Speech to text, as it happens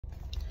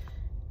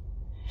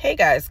Hey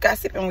guys,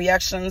 gossip and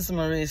reactions.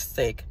 Marie's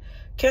take.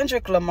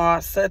 Kendrick Lamar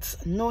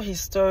sets new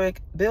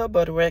historic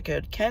Billboard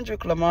record.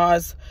 Kendrick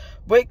Lamar's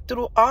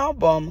breakthrough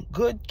album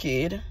Good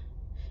Kid,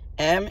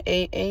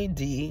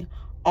 MAAD,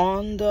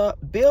 on the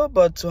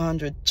Billboard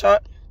 200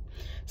 chart,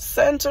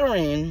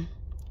 centering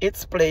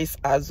its place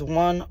as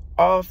one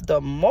of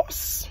the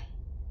most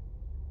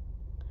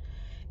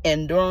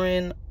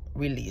enduring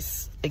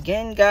release.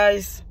 Again,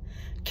 guys,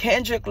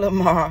 Kendrick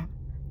Lamar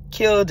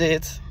killed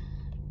it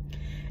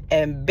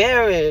and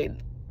buried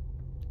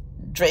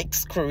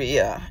Drake's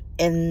career,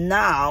 and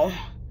now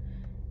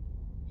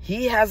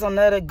he has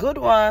another good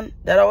one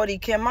that already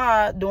came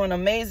out doing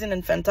amazing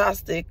and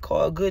fantastic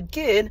called Good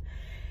Kid.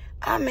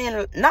 I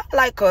mean, not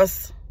like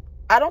us,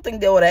 I don't think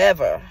they would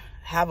ever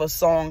have a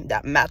song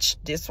that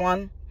matched this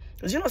one,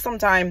 because you know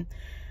sometimes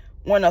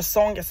when a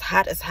song is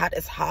hot, it's hot,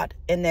 it's hot,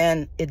 and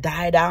then it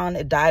died down,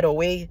 it died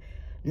away.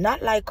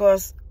 Not Like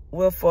Us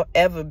will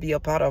forever be a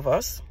part of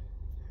us.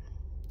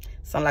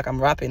 Sound like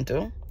I'm rapping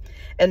too.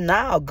 And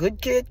now,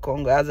 Good Kid,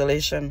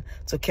 congratulations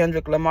to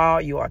Kendrick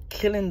Lamar. You are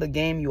killing the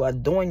game. You are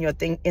doing your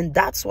thing. And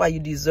that's why you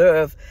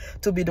deserve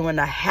to be doing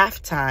a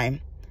halftime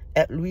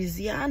at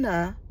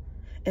Louisiana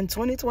in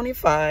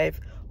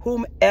 2025,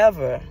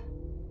 whomever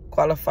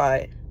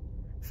qualify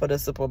for the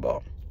Super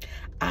Bowl.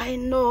 I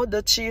know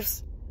the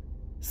Chiefs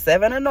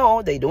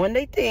 7-0. They doing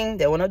their thing.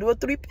 They want to do a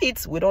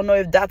three-peats. We don't know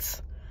if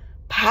that's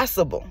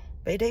possible,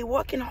 but they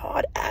working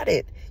hard at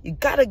it. You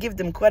got to give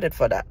them credit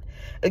for that.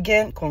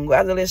 Again,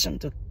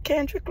 congratulations to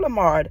Kendrick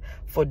Lamar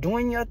for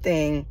doing your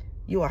thing.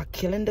 You are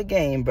killing the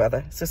game,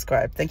 brother.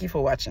 Subscribe. Thank you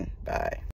for watching. Bye.